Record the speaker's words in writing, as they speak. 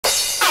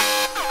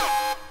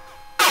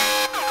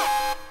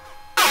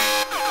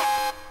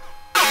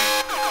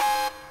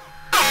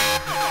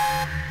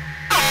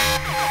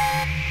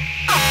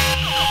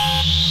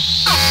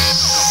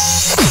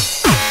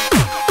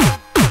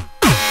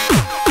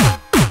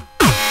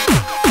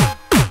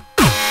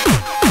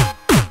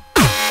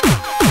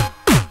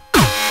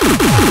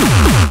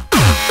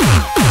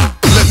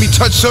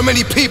so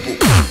many people.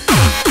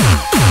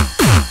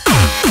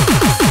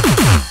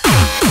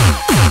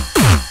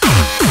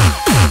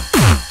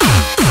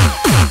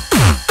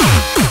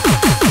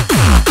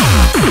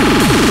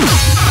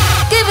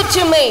 Give it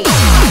to me.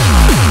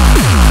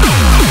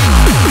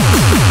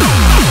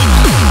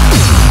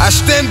 I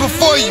stand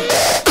before you.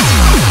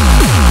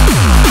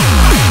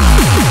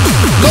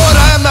 Lord,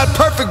 I am not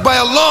perfect by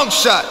a long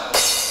shot.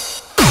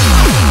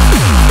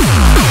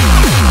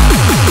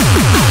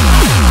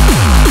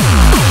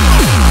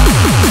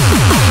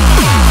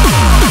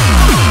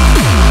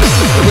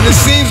 When it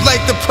seems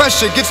like the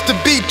pressure gets to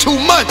be too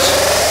much,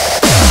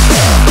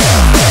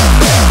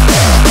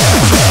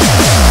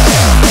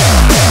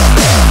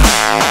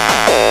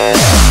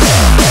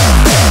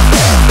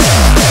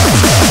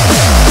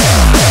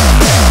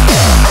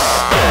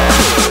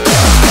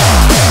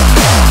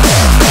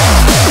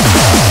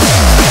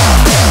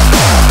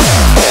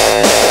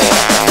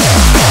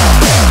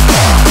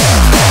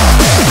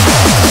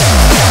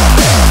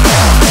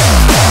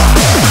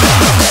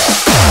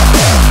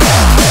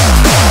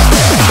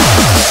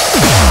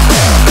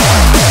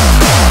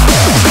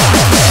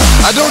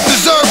 I don't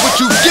deserve what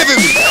you've given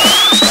me.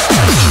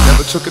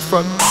 Never took it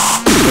from me,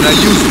 and I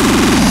use it.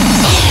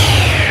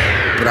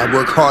 But I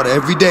work harder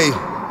every day,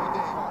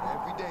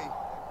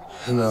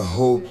 and I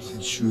hope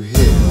that you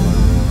hear.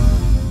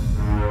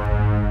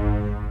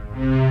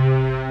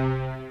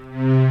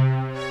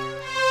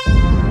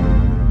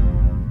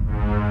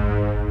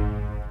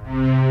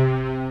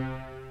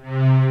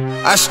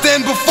 I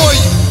stand before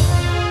you.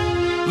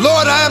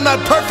 Lord, I am not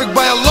perfect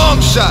by a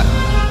long shot.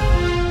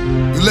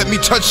 You let me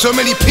touch so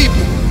many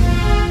people.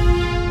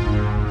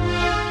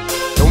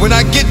 And when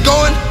I get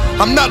going,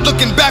 I'm not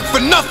looking back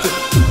for nothing.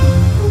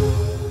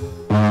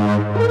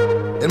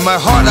 In my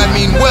heart, I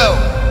mean well.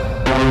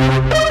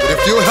 But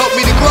if you'll help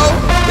me to grow,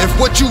 if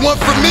what you want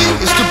from me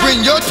is to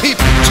bring your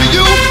people to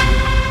you,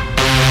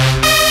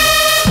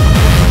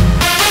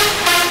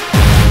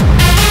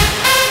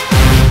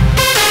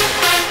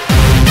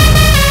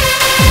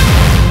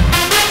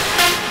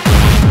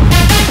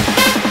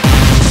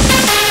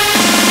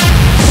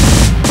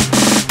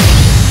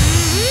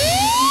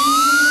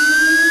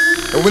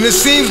 and when it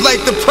seems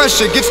like the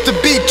pressure gets to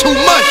be too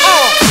much,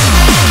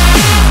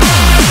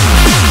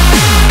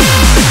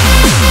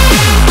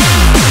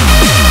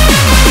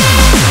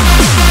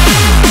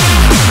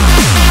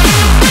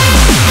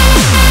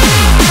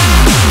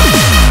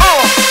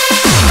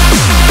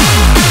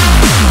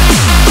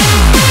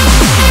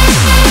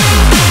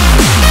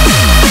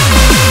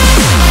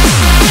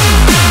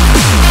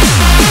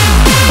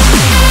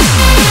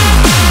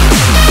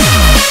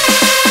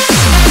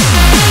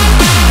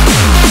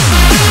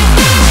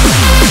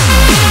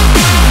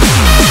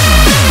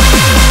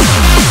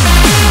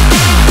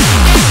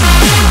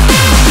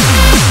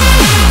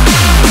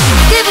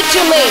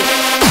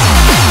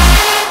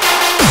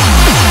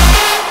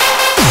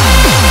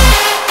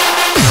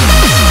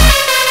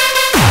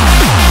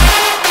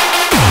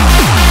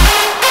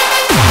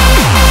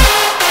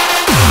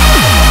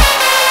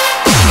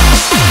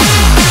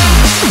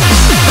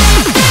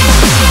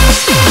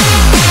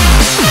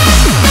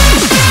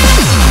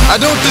 I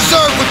don't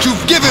deserve what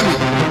you've given me.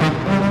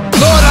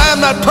 Lord, I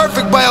am not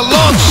perfect by a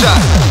long shot.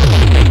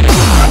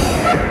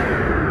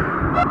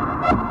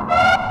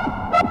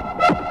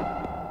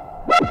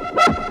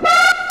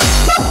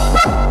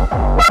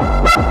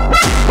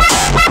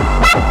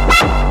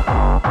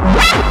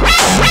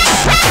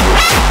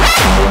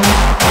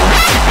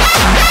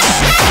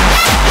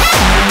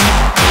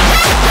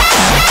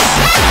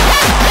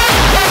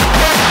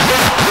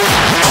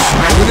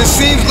 When it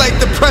seems like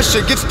the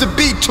pressure gets to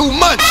be too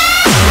much,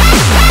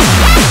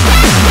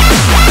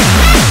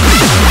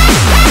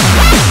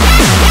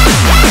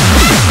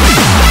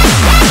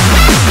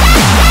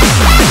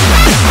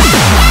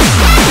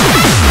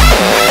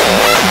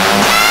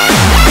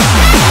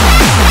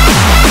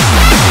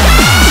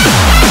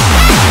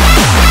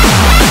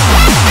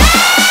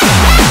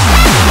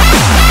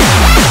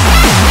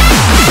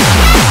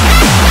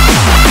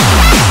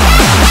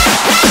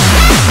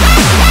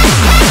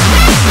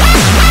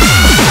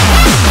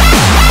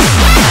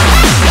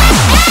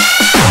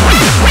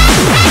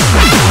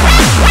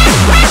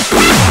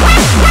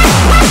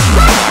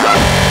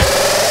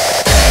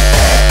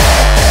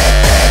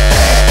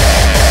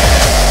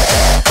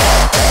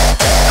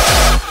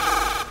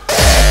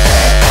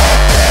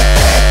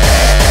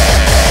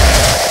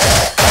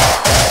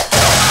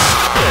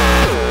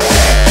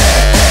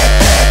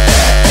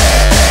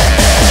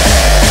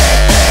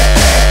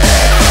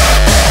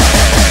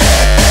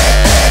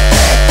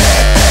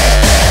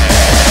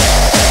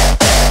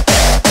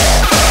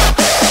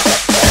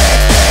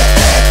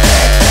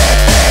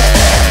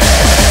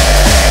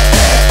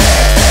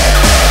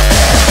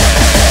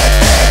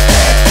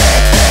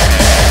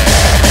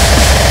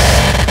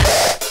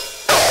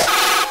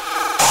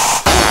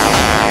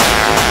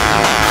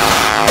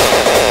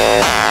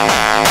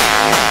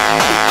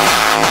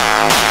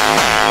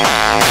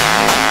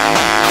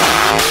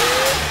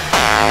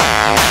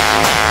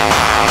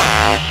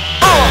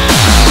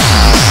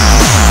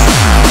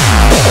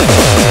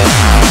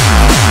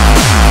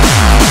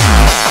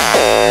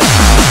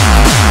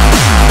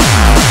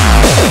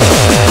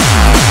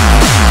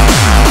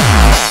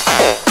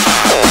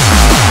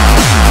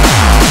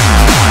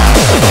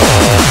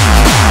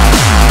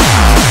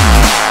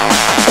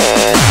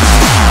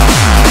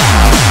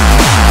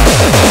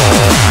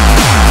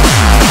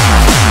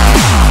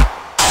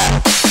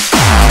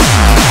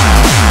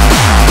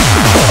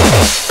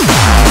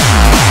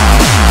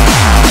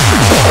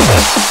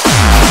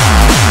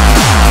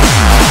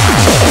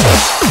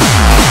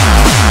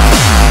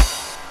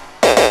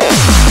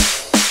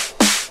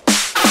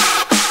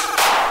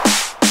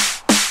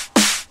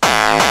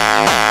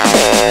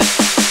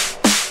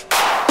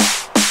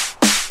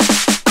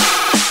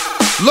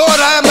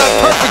 not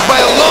perfect by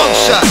a long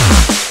shot.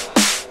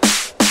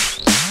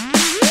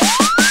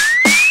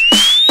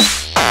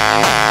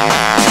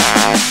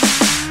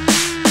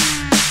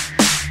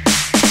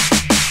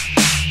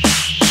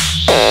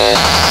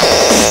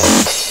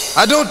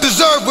 I don't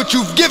deserve what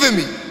you've given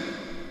me,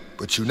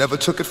 but you never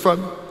took it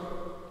from me.